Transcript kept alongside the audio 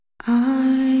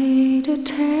I'd a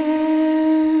terrible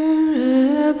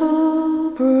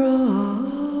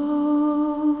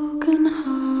broken heart.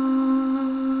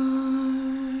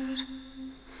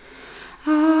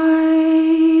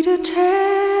 I'd a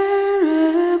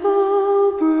terrible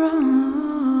broken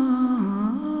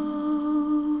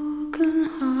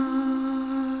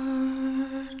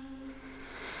heart.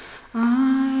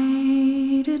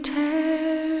 I'd a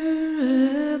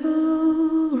terrible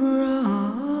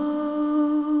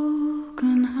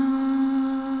broken heart.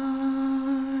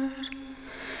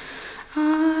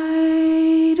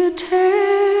 I'd a terrible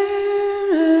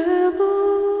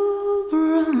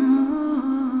broken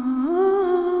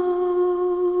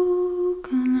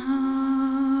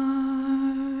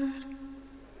heart.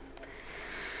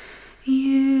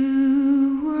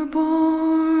 You were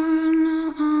born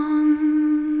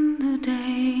on the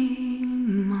day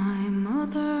my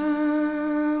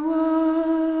mother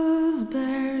was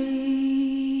buried.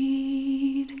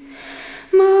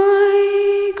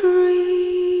 My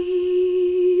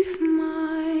grief,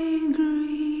 my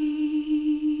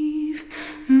grief,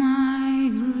 my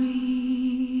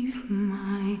grief,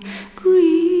 my grief,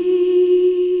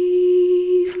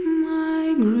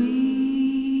 my grief.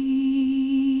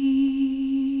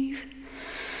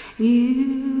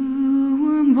 You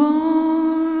were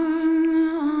born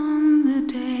on the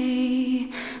day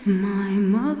my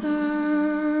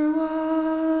mother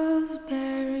was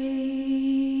buried.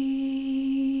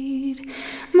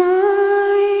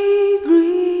 My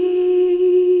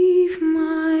grief,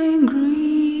 my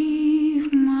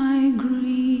grief, my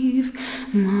grief,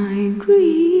 my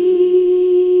grief,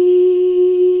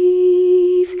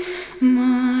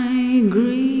 my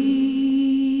grief.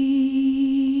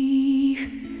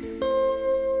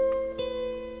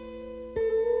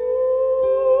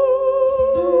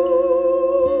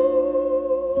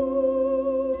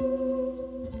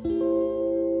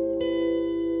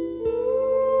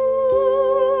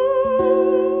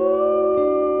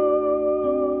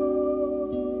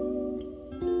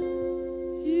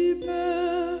 He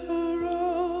bear her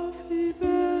off, he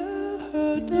bear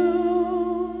her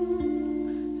down,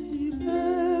 he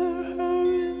bear her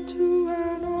into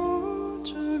an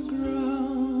orchard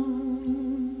ground.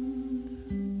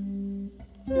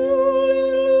 Lully,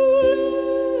 lully,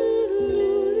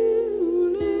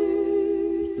 lully,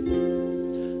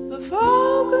 the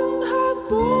falcon hath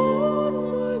borne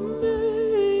my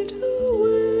maid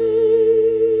away.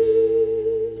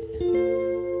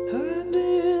 And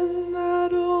in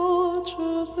that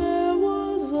orchard there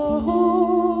was a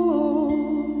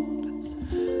hold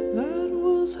that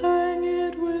was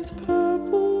hanged with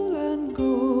purple and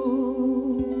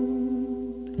gold.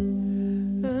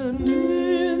 And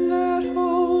in that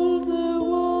hold there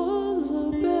was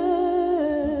a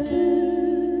bed,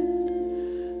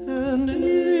 and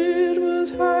it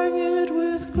was hanged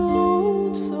with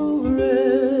gold so red.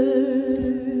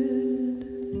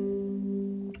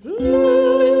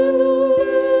 Lully,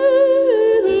 lully,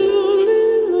 lully,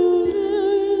 lully,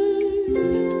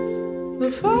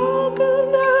 the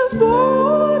falcon hath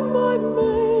borne my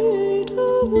maid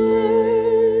away.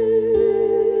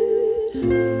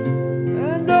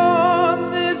 And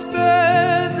on this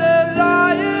bed there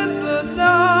lieth the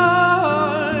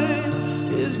night,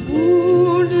 his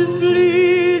wound is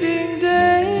bleeding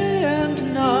day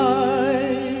and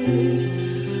night.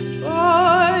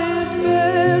 By his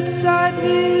bedside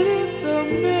kneeleth the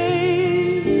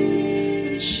maid,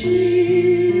 and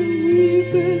she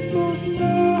weepeth both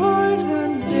night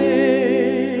and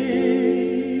day.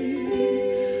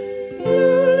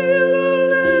 Lully,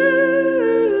 lully,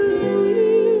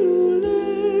 lully,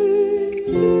 lully,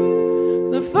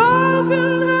 the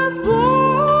falcon hath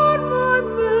borne my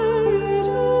maid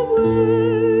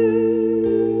away.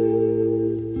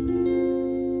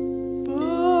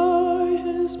 By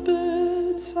his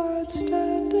bedside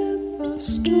standeth a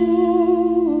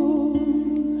stone,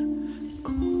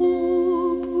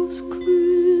 Corpus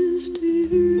Christi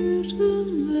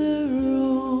written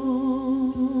thereon.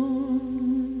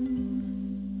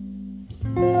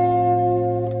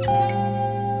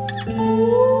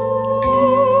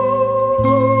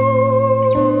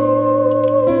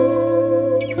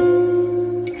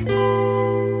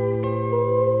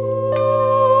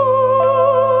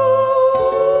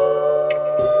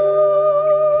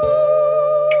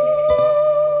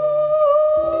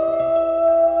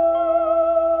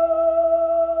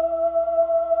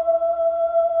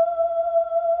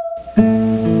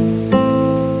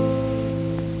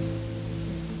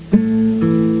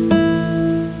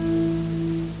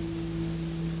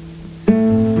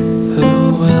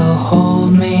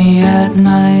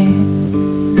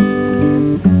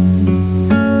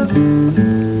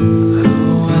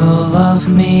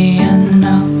 love me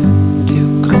enough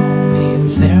to call me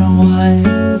their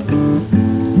wife.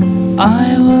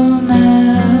 I will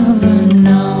never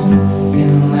know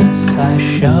unless I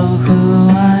show who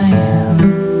I am.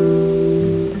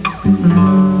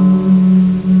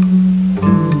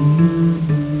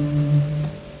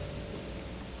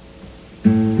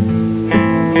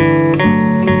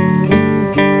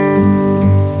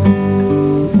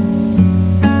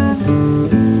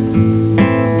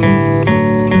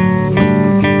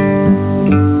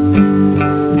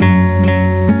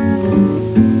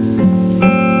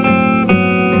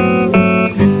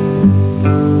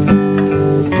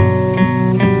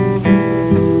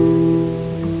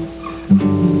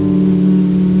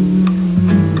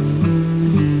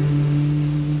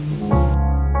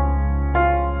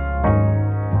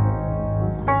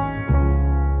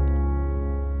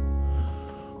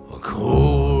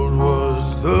 Cold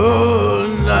was the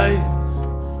night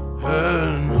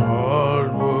and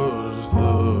hard was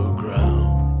the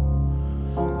ground.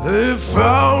 They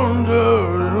found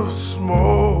her in a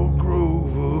small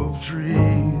grove of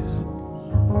trees,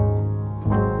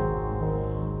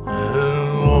 and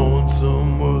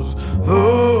lonesome was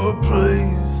the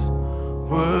place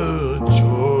where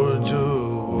Georgia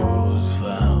was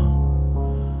found.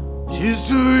 She's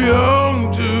too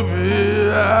young to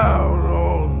be out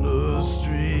on the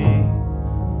street.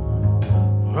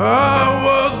 I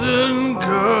wasn't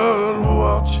God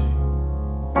watching.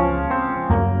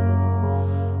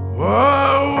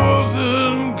 I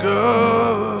wasn't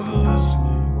God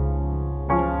listening.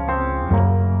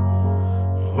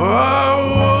 I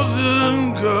wasn't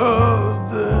God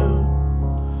there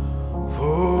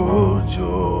for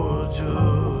Georgia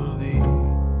Lee.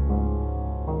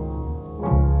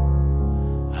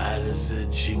 I just said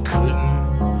she couldn't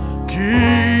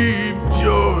keep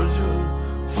Georgia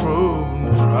from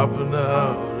dropping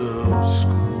out of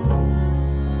school.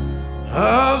 I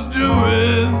was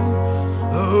doing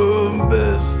the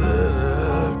best that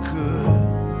I could.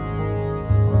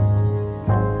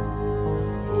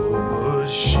 Oh, but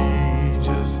she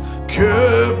just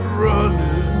kept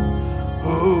running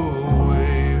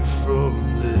away from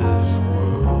this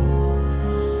world.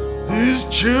 These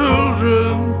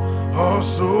children are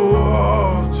so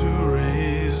hard to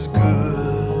raise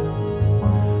good.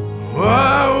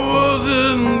 I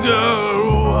wasn't God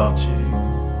watching.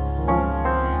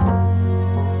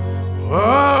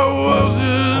 I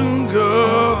wasn't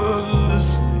God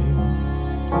listening.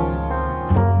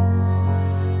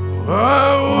 I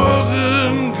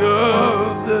wasn't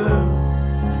God there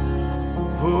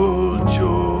for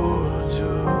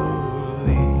Georgia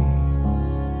Lee.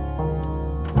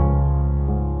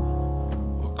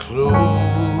 Well,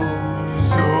 close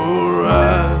your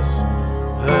eyes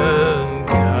and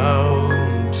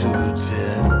count to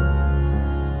 10,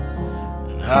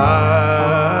 and I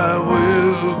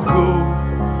will go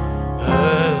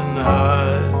and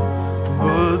hide.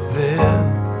 But then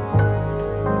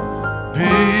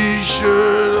be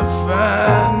sure to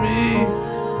find me.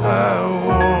 I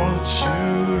want you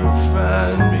to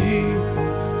find me,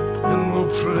 and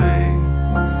we'll play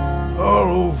all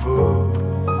over.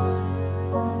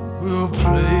 We'll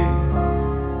play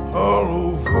all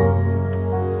over.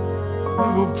 We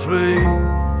will play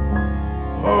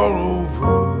all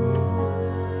over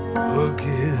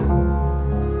again.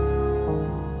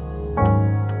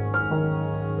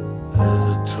 There's a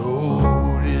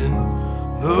toad in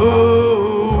the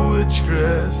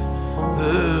witchgrass.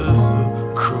 There's a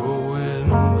crow in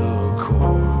the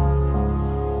corn.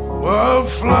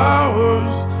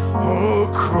 Wildflowers on a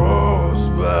cross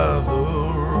by the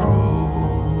road.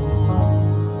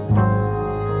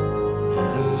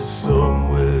 And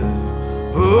somewhere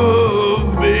a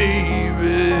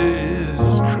baby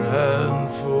is crying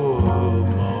for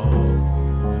mom.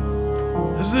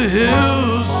 As the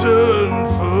hills turn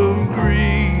from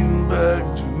green back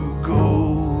to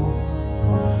gold.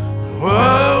 And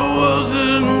why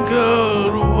wasn't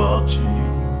God watching?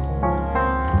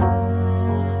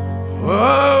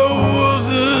 Why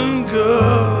wasn't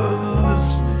God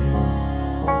listening?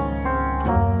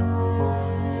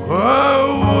 Why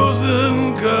wasn't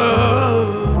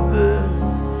God there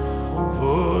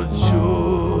for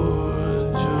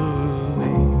Georgia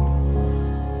Lee?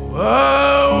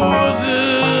 Why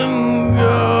wasn't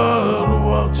God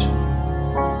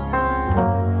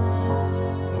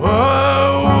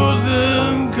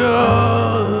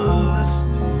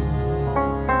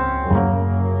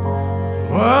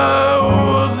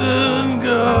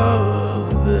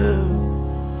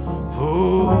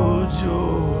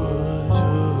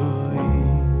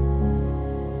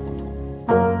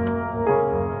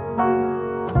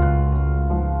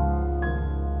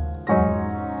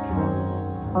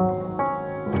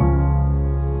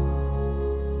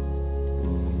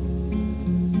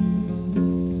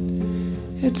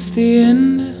It's the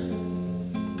end,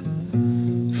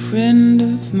 friend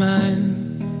of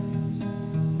mine.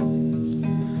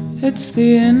 It's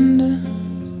the end,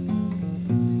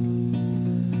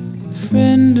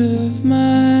 friend of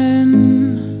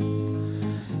mine.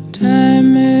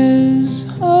 Time is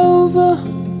over.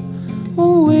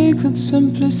 Well, we could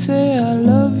simply say I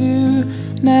love you.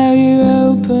 Now you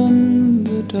open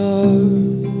the door.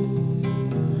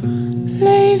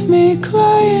 Leave me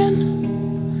crying,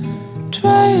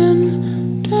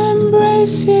 trying to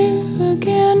embrace you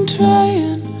again,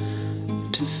 trying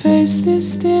to face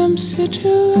this damn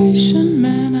situation.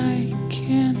 Man, I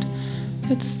can't.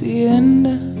 It's the end,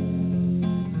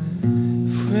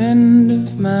 friend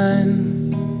of mine.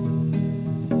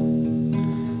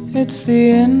 It's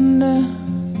the end,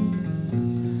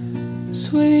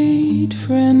 sweet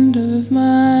friend of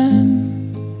mine.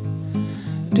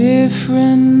 Dear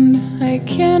friend, I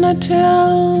cannot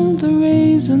tell the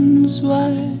reasons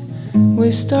why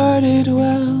we started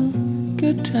well.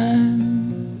 Good time.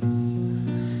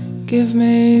 Give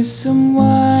me some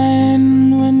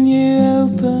wine when you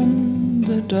open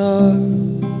the door.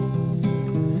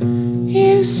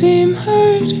 You seem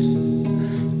hurt.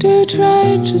 Do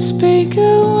try to speak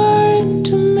a word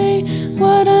to me.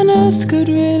 What on earth could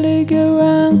really go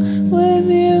wrong with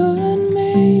you and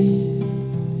me?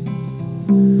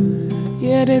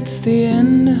 Yet it's the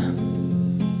end,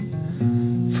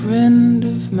 friend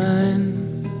of mine.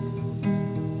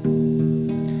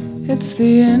 It's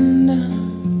the end,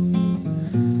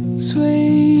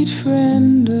 sweet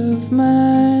friend of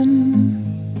mine.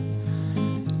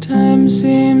 Time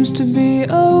seems to be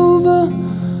over.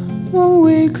 Well,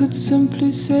 we could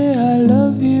simply say I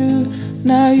love you.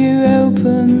 Now you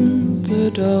open the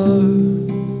door.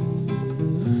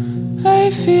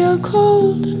 I feel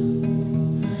cold.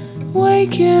 Why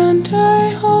can't I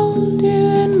hold you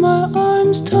in my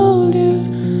arms? Told you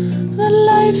that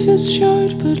life is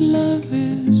short but love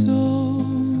is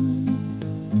old.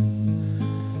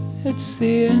 It's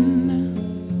the end,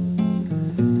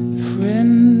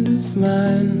 friend of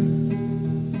mine.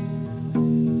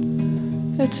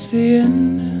 It's the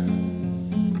end,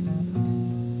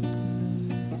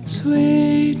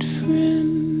 sweet friend.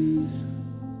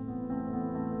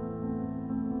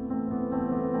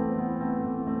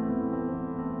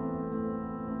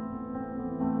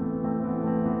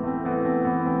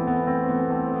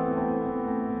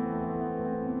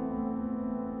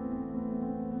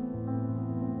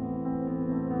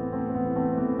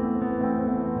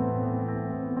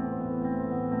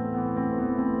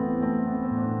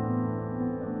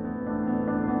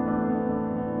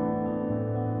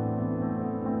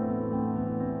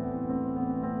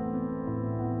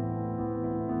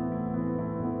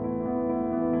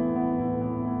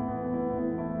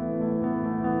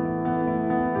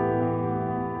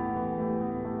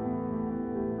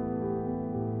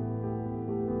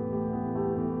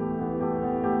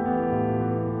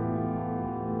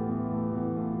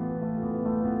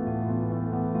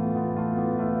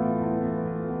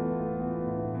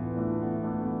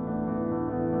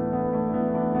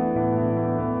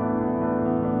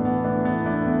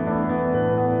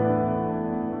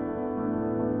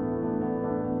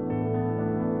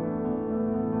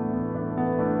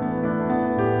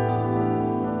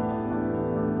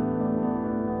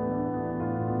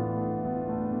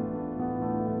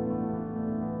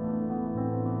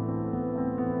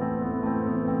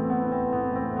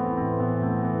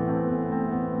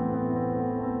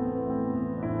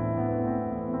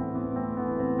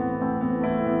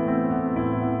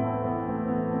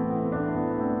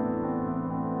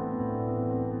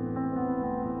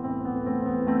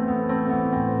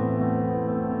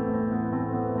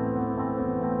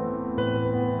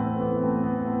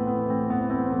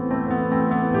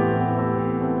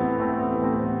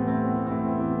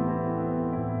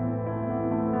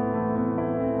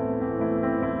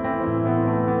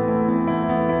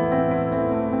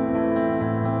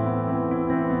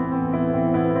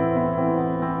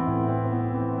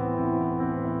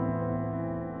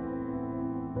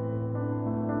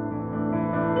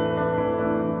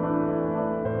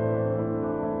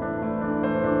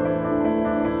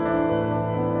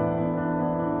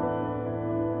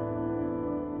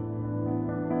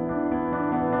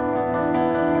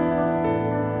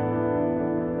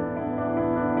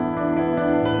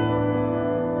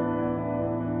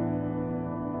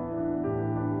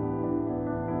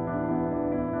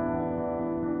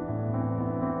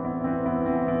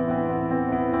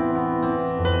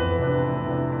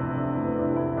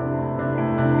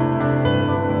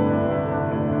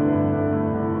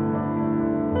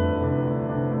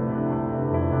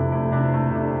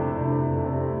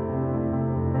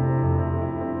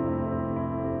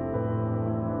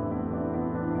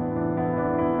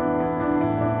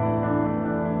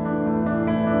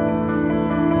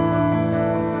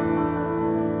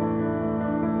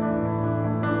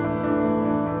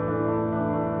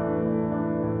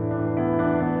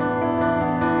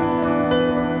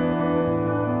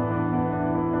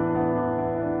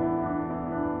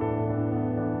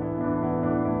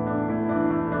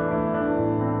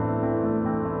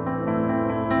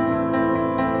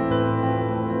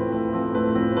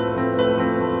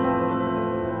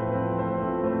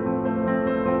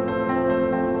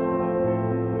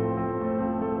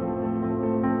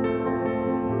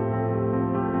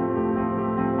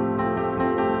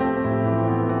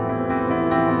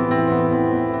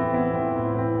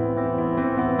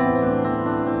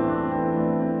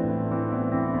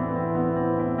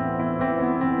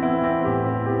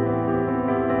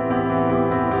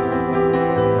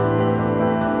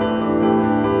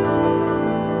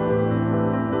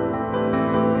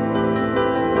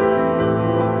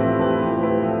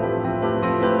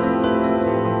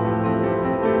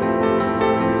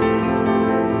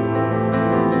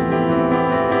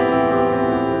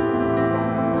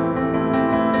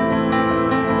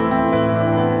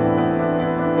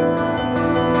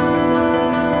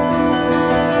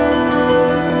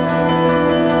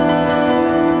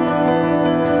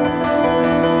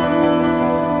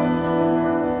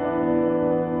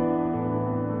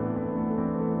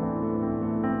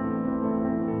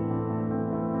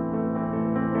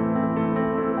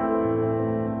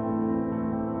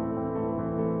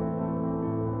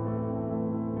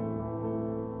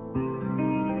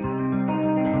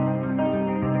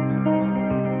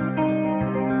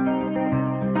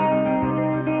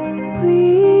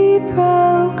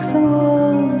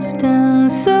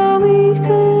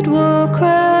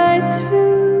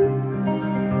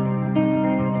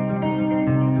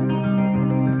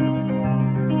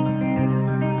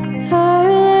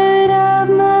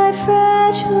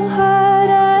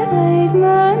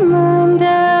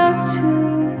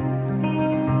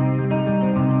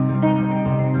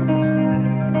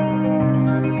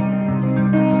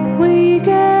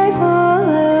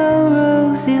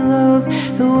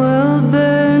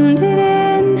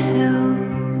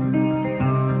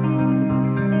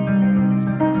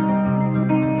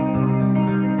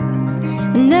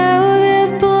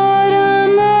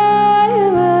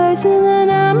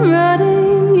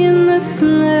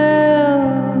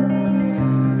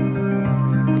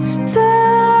 Time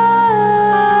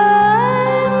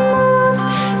moves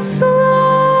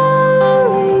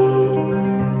slowly.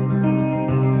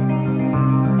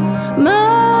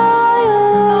 My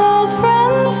old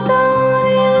friends don't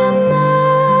even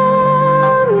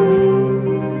know me.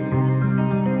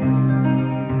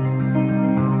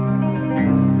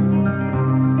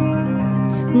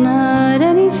 Not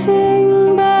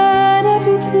anything but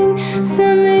everything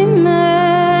sent me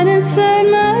mad inside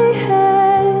my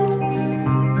head.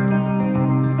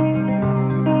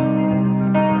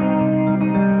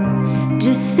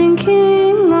 Just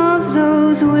thinking of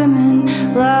those women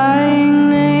lying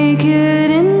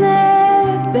naked in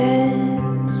their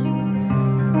beds.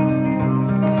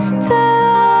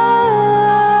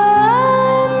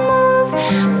 Time moves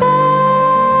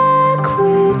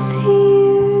backwards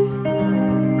here.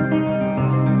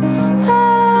 I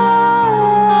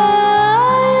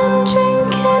am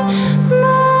drinking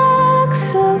mugs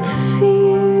of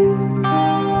fear.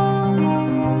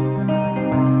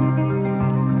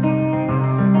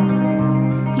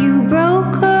 You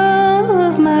broke all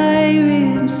of my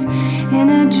ribs in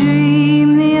a dream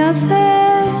the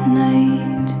other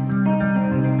night.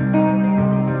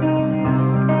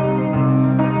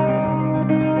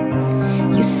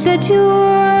 You said you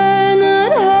were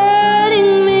not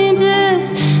hurting me,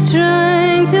 just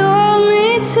trying to hold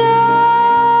me tight.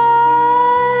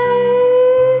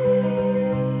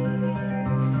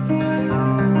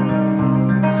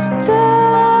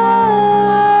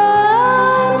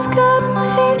 Time's got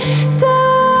me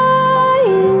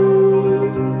dying.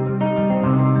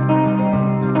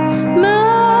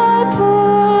 My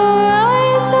poor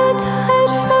eyes are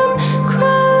tired from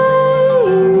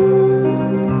crying.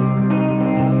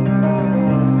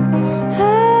 I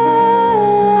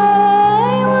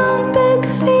won't beg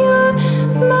for your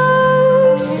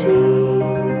mercy.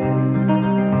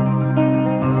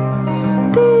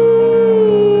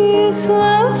 This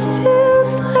love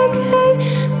feels like a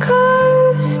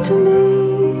curse to me.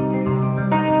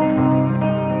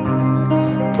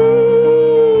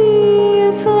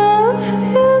 This love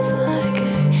feels like a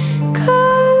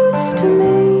curse to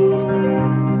me.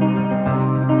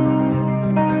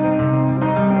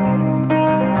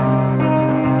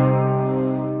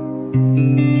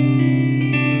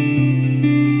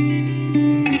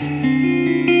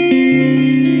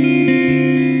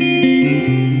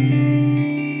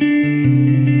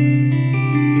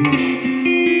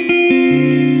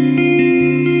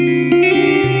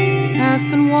 I've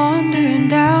been wandering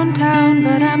downtown,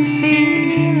 but I'm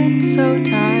feeling so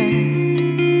tired.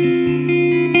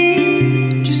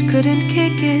 Just couldn't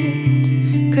kick it,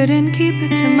 couldn't keep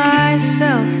it to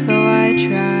myself, though I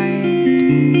tried.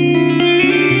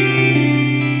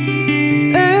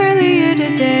 Earlier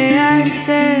today I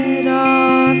set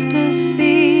off to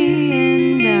sea,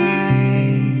 and I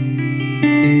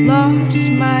lost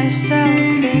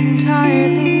myself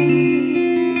entirely.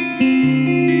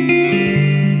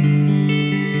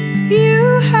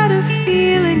 You had a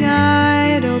feeling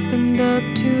I'd opened up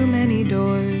too many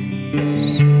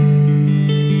doors.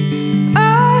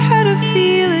 I had a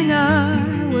feeling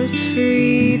I was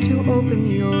free to open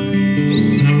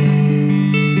yours.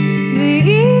 The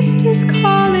east is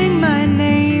calling my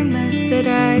name. I said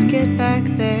I'd get back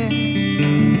there,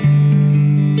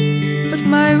 but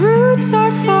my roots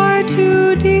are far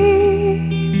too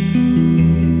deep,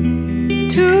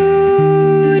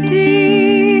 too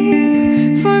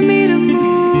deep for me to move.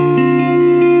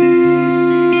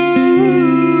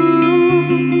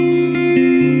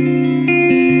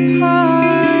 I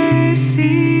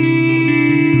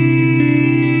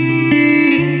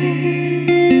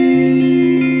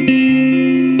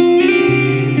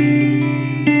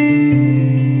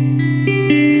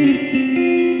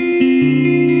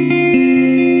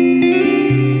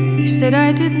said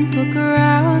I didn't look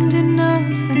around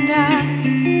enough, and I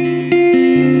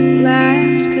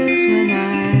laughed, 'cause when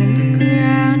I look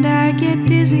around I get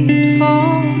dizzy and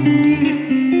fall, and you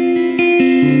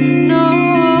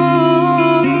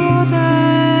know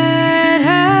that I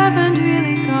haven't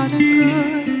really got a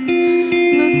good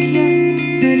look yet,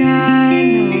 but I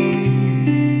know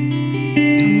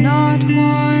I'm not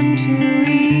one to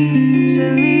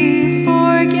easily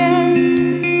forget.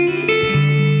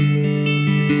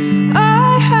 I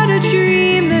had a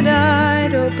dream that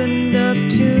I'd opened up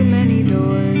too many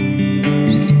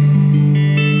doors.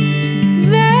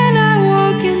 Then I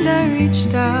woke and I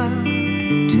reached out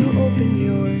to open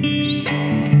yours.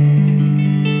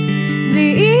 The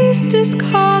east is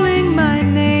calling my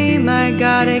name. I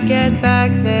gotta get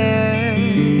back there,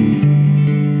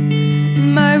 and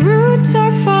my roots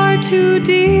are far too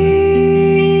deep,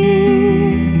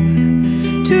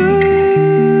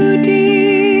 too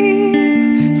deep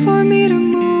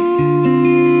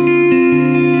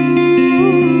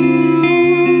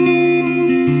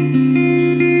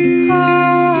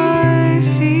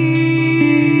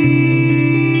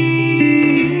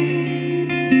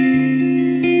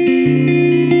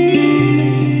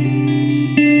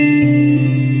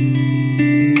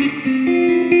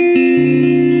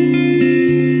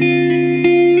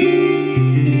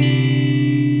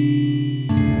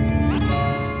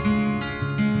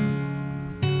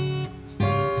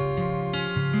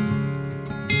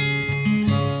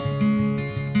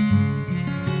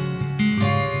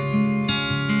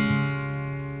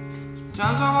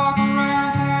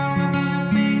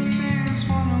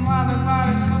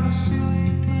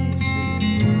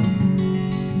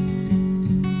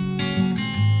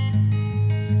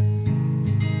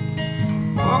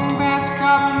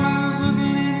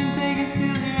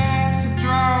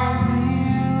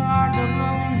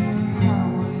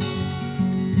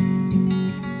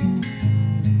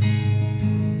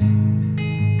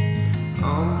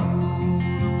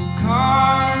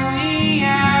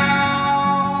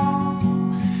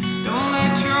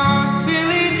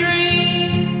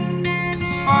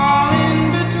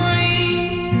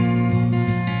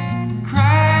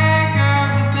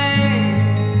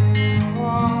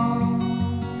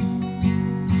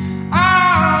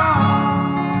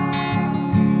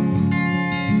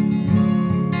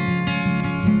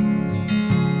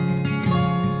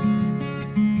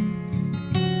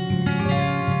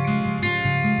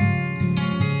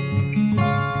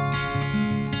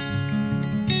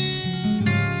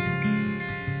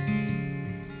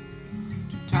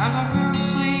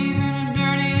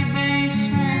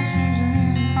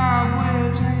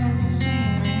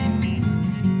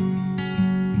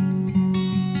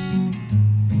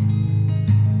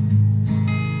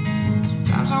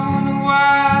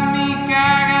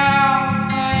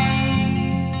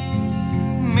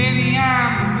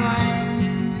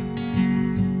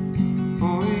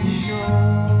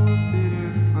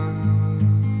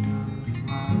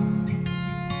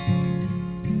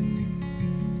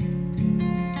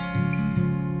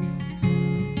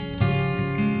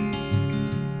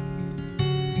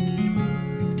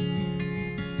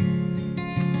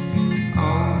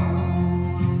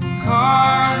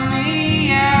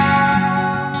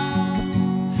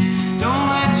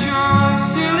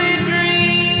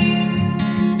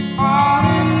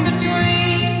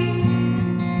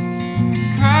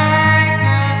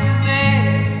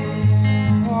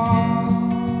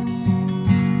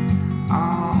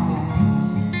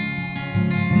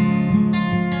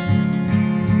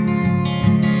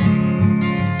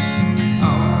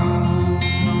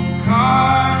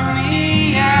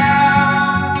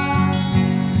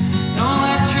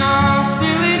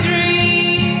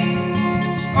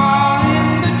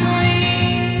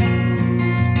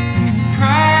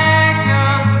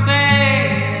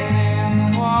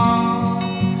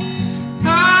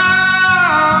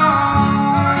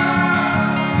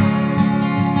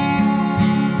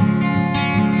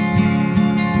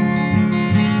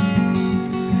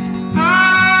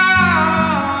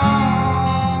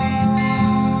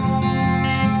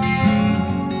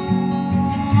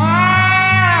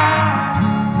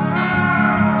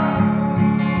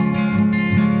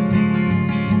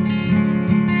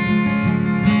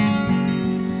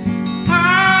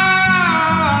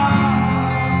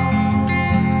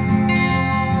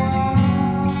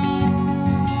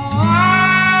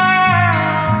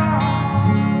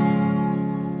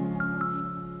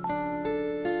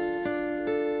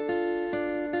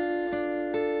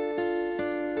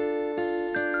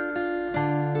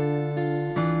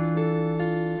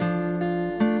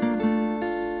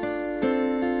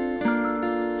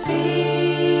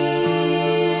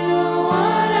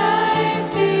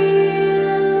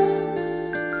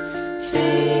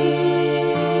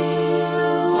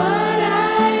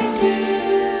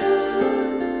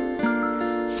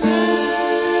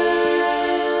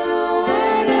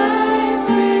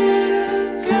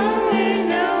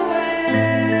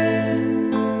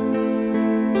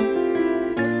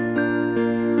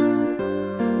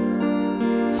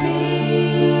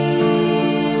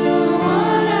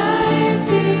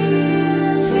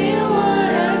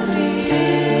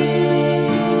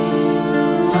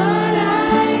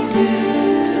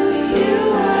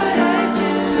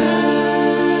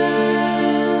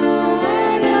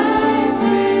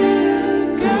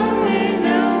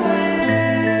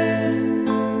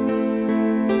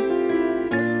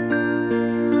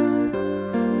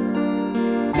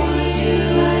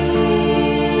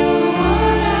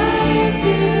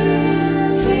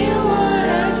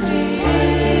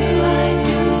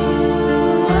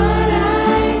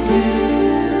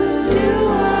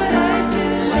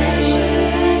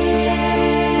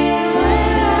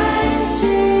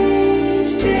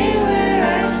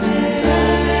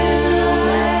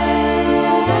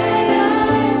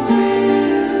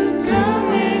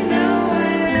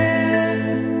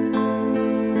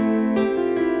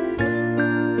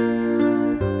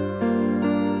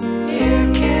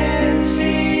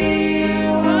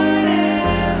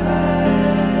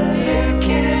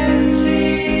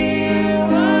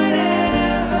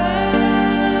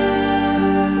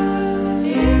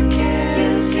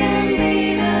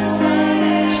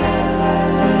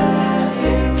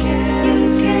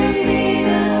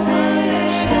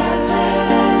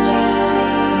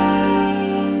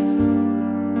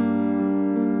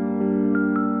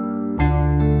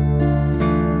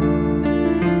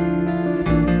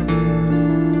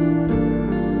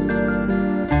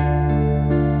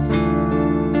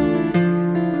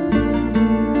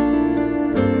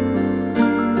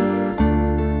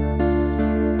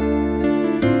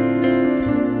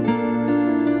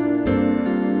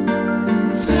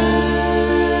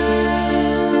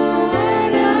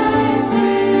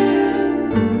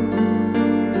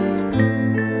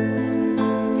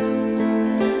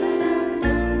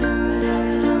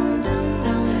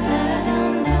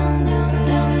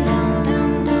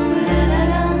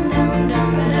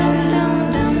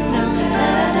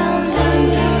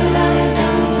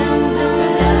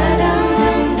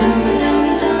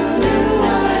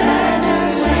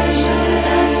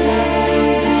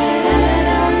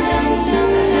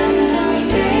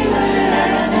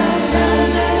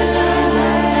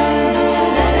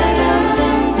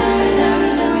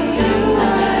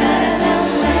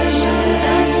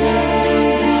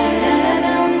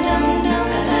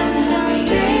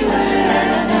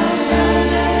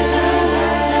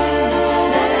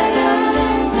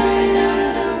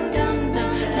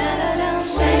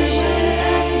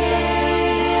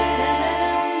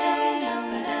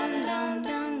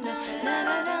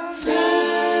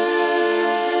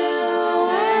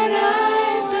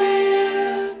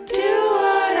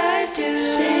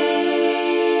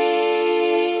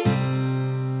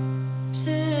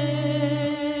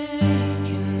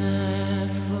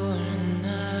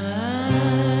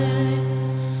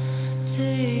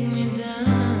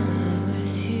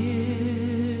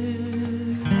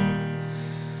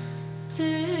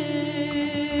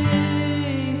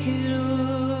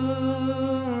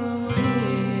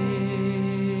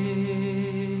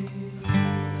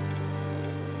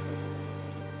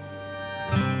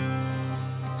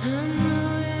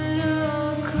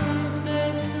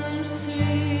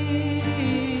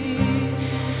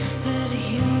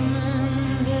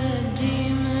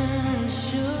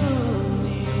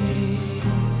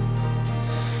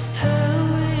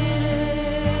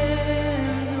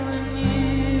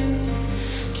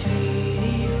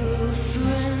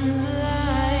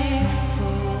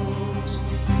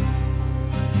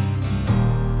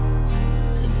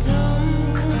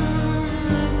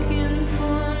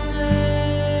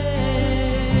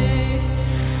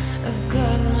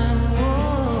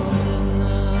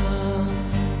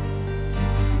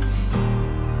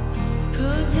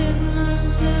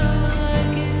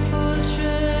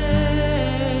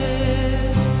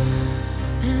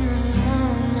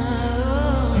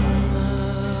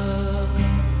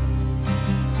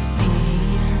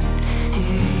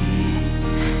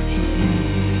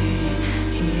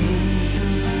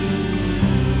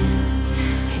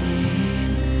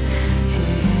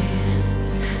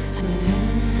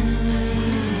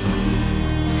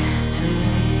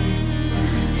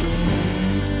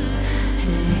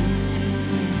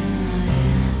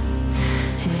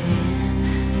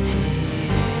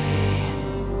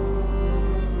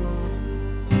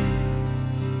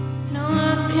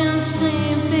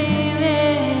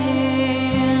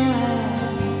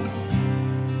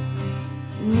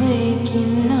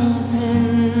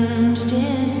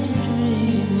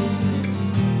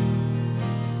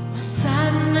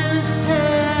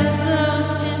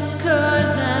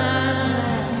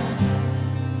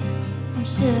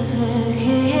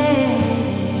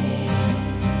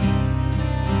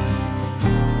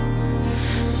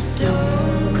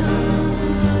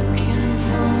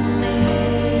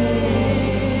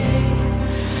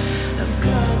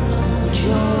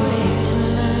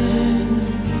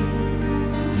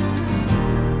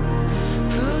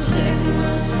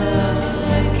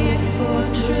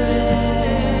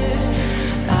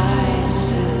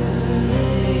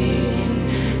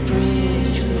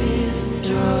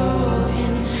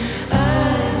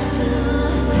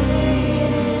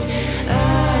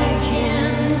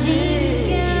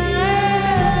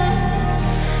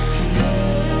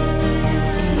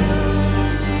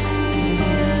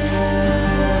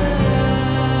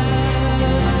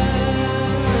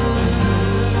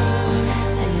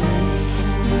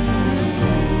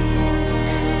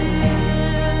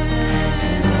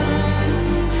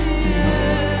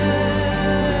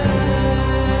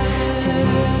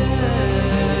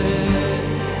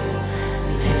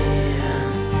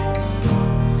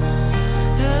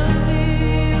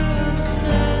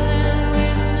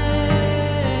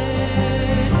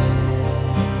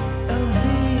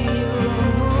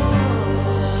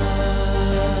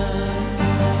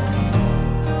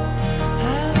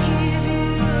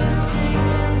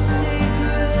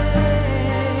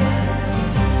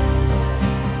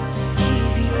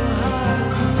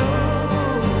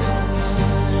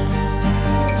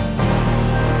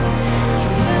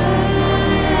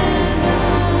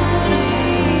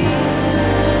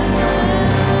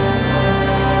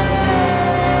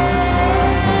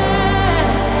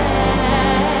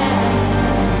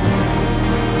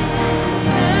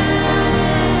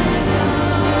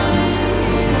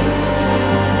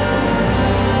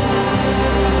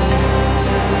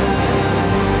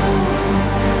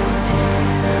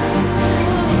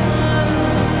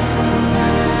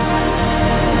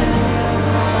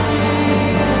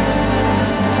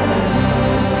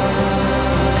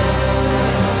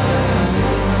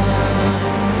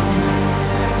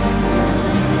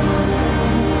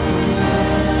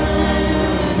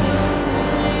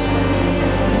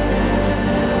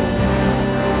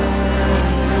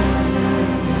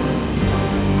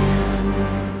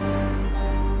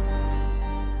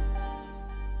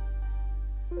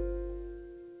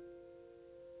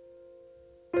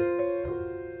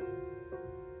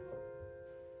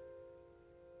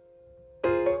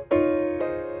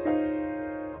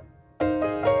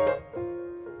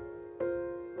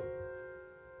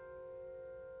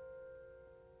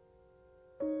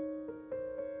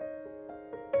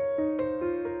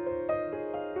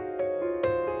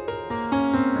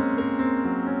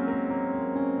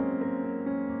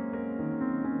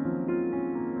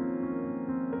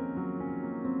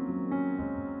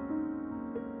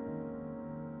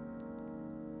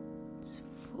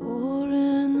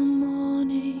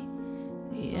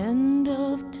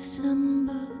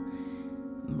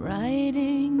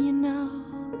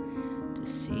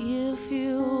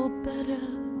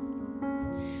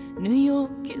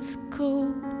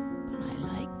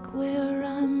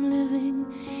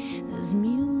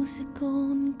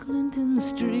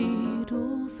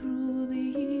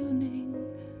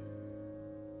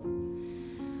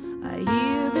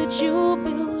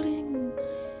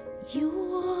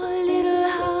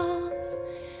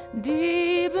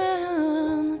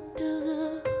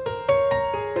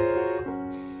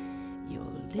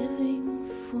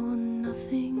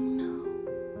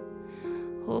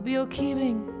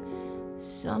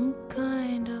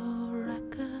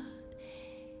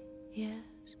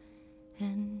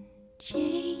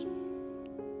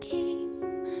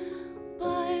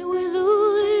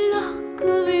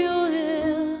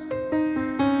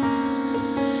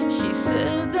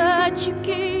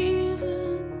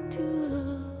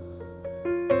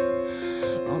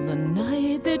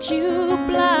You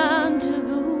planned to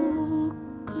go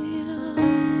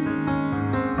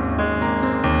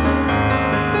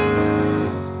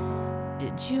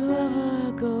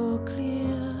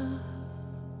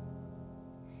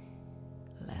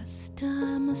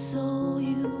time I saw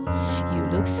you, you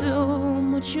looked so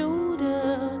much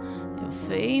older. Your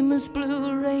famous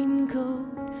blue raincoat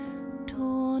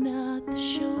torn at the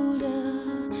shoulder.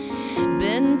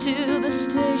 Been to the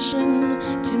station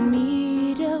to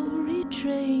meet every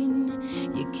train.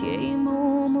 You came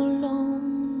home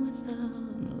alone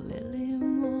without Lily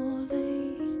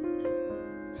Marlene.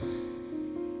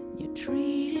 You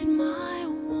treated my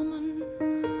woman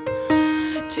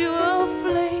to a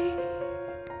flake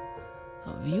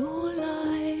of your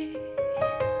life.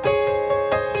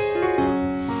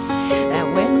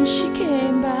 And when she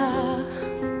came back,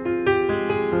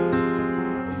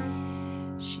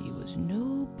 she was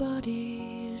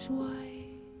nobody's wife.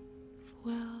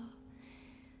 Well,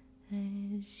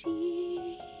 I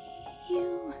see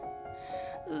you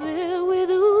there with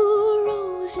a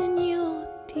rose in your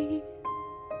teeth.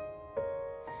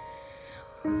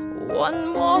 One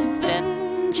more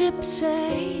thin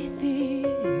gypsy thief.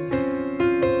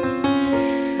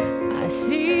 I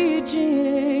see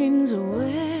Jane's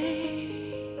awake.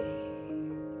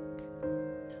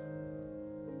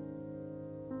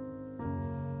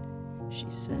 She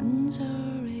sends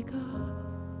her regards.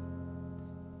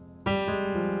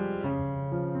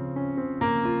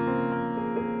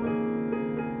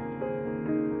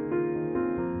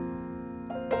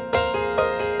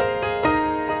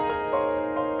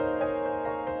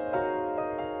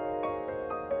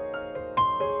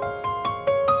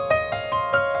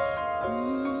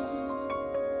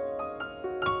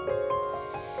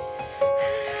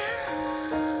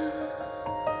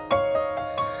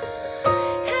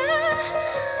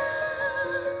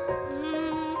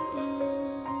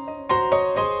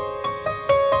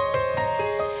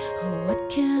 What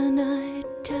can I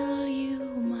tell you,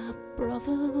 my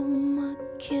brother, my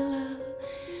killer?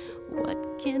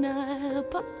 What can I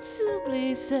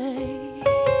possibly say?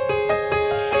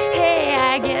 Hey,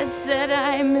 I guess that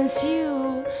I miss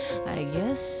you. I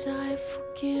guess I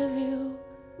forgive you.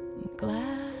 I'm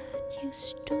glad you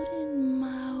stood in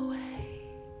my way.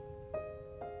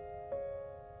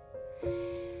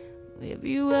 If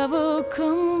you ever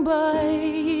come by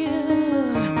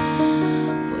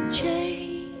for Jane,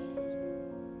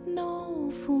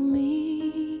 no, for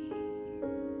me,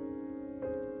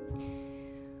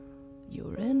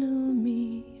 your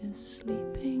enemy is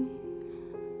sleeping,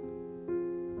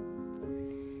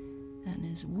 and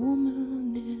his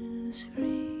woman is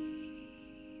free.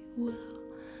 Well,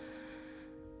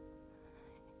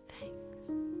 thanks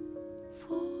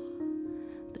for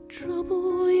the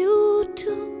trouble you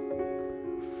took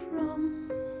from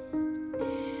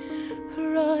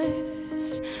her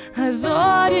eyes. I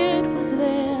thought it was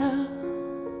there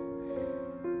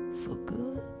for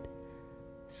good,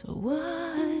 so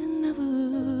I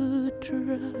never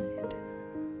tried.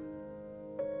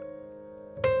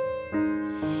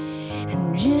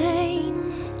 And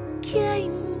Jane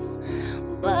came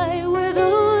by with a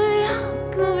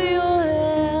lock of your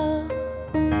hair.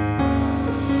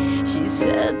 She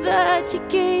said that you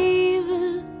gave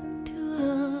it to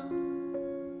her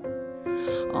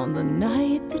on the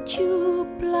night that you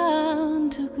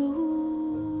planned to go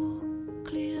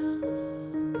clear.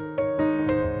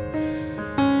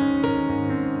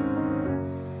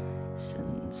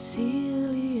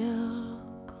 Sincerely,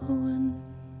 Cohen.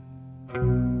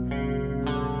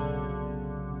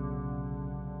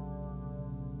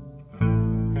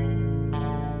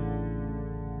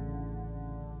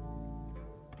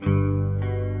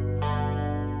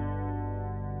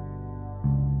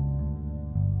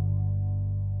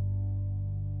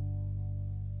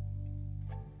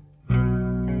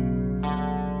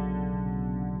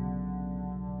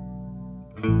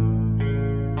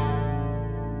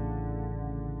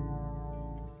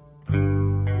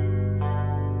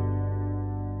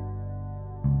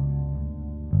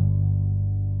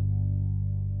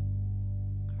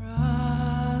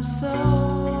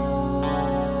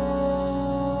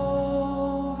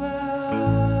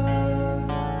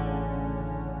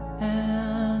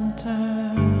 And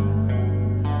turn.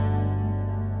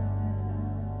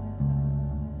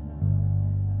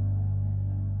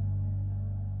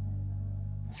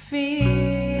 Feel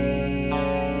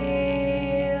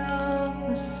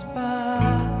the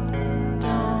spark,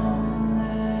 don't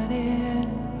let it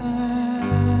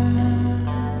burn.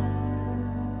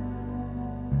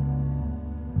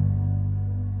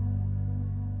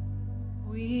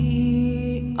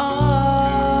 We all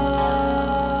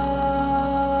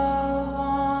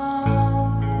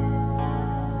want,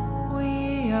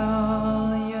 we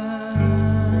all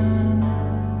yearn.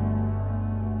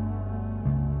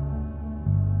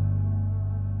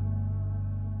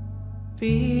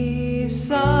 Be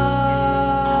soft,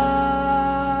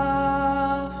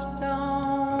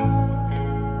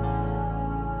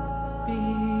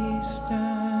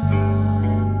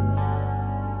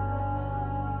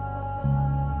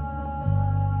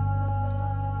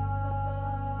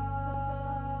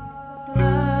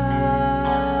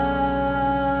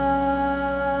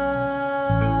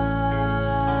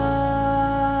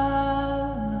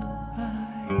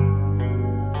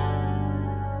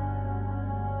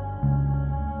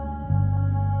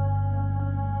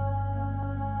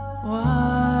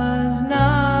 was not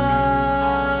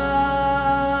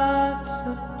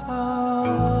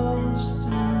supposed to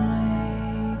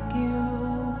make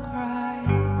you cry.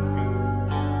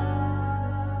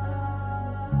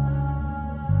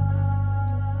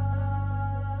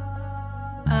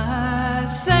 I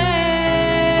sang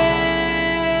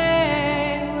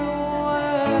the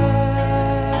words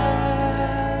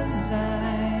I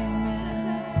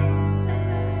meant.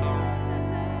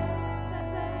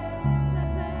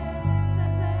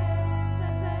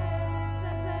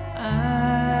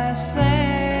 I sang.